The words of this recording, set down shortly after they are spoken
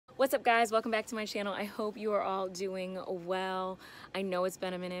What's up, guys? Welcome back to my channel. I hope you are all doing well. I know it's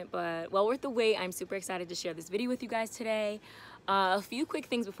been a minute, but well worth the wait. I'm super excited to share this video with you guys today. A few quick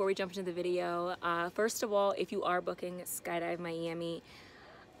things before we jump into the video. First of all, if you are booking Skydive Miami,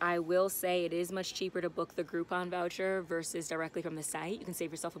 I will say it is much cheaper to book the Groupon voucher versus directly from the site. You can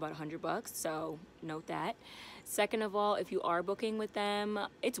save yourself about $100, so note that. Second of all, if you are booking with them,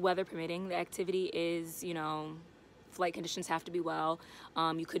 it's weather permitting. The activity is, flight conditions have to be well.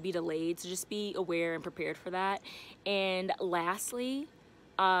 You could be delayed, so just be aware and prepared for that. And lastly,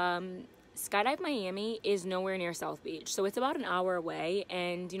 Skydive Miami is nowhere near South Beach, so it's about an hour away,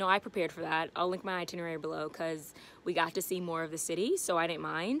 and I prepared for that. I'll link my itinerary below because we got to see more of the city, so I didn't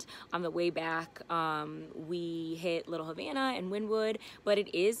mind. On the way back, we hit Little Havanah and Wynwood, but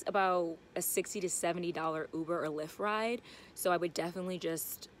it is about a $60 to $70 Uber or Lyft ride, so I would definitely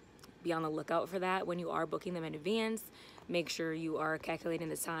just be on the lookout for that when you are booking them in advance. Make sure you are calculating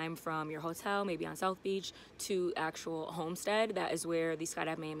the time from your hotel, maybe on South Beach, to actual homestead. That is where the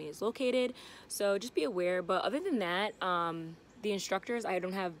Skydive Miami is located. So just be aware. But other than that, the instructors, I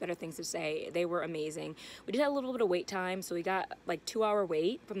don't have better things to say. They were amazing. We did have a little bit of wait time, so we got like 2-hour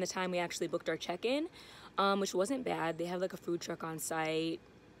wait from the time we actually booked our check-in, which wasn't bad. They have like a food truck on site.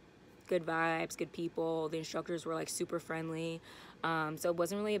 Good vibes, good people. The instructors were like super friendly. So it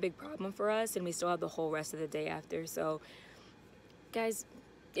wasn't really a big problem for us, and we still have the whole rest of the day after. So guys,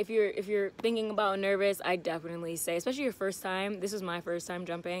 if you're thinking about nervous, I definitely say, especially your first time. This was my first time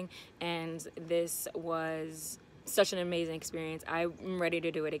jumping, and this was such an amazing experience. I'm ready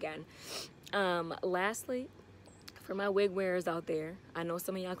to do it again. Lastly, for my wig wearers out there, I know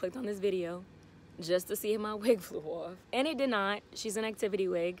some of y'all clicked on this video just to see if my wig flew off, and it did not. She's an activity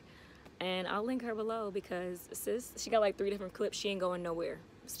wig, and I'll link her below because sis, she got like 3 different clips. She ain't going nowhere.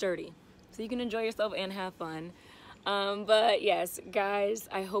 Sturdy. So you can enjoy yourself and have fun. But yes, guys,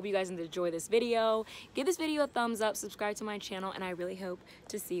 I hope you guys enjoy this video. Give this video a thumbs up, subscribe to my channel, and I really hope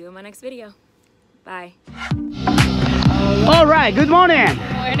to see you in my next video. Bye. All right, good morning.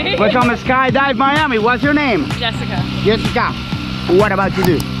 Good morning. Welcome to Skydive Miami. What's your name? Jessica. Jessica. What about you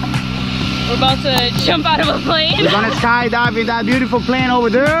do? We're about to jump out of a plane. We're gonna skydive in that beautiful plane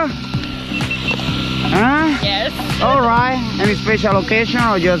over there. Huh? Yes. All right. Any special occasion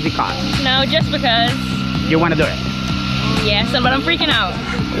or just because? No, just because. You want to do it? Yes, but I'm freaking out.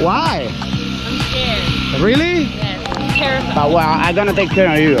 Why? I'm scared. Really? Yes, I'm terrified. But well, I'm gonna take care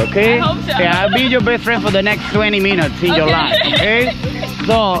of you, okay? I hope so. Yeah, I'll be your best friend for the next 20 minutes in your life, okay?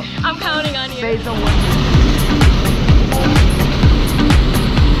 So, I'm counting on you. say some words.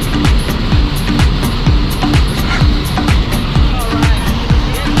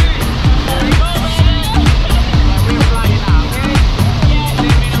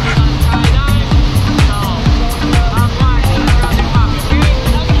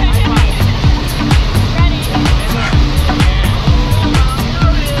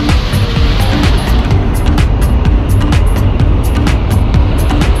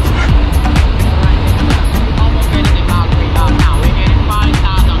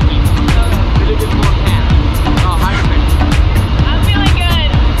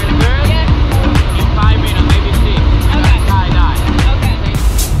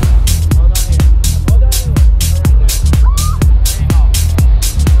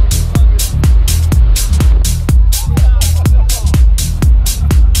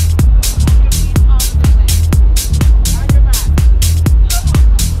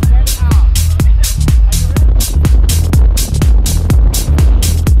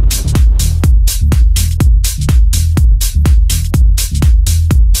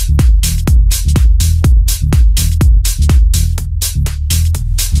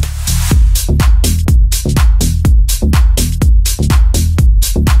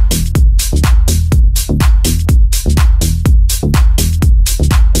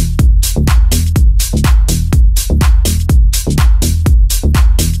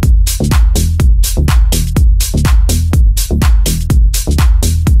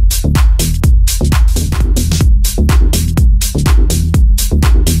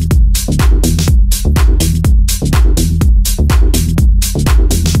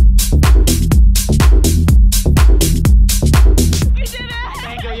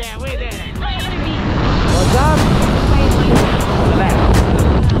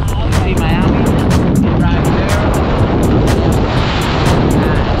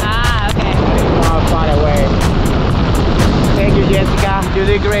 You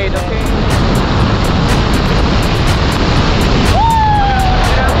did great, okay?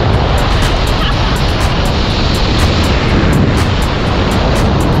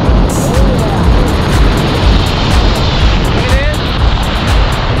 Look at this.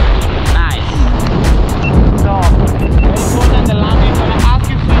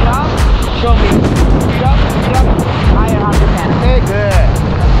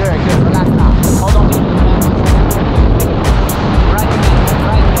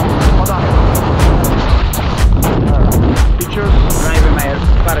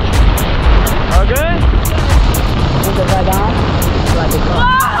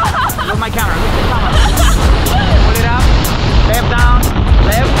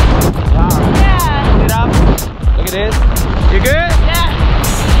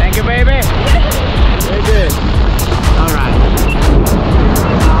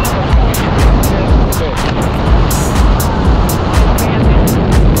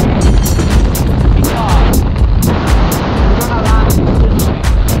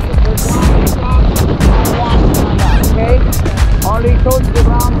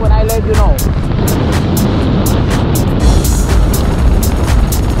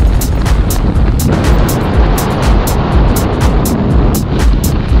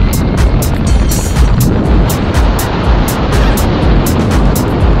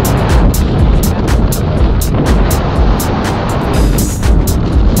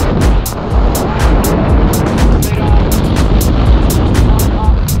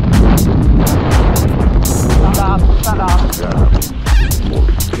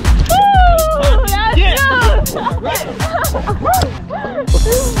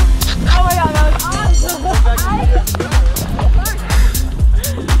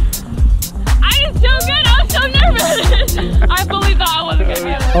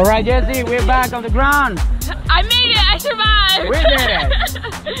 right, Jesse, we're back on the ground. I made it. I survived. We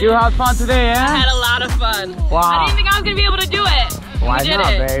did it. You had fun today, eh? I had a lot of fun. Wow. I didn't think I was going to be able to do it. Why we did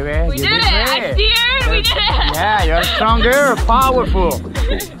not, it. baby? We did it. I steered. We did it. Yeah, you're stronger, powerful.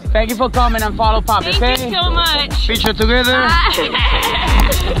 Thank you for coming and follow Poppy, okay? Thank you so much. Picture together.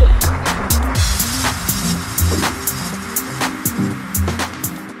 Bye.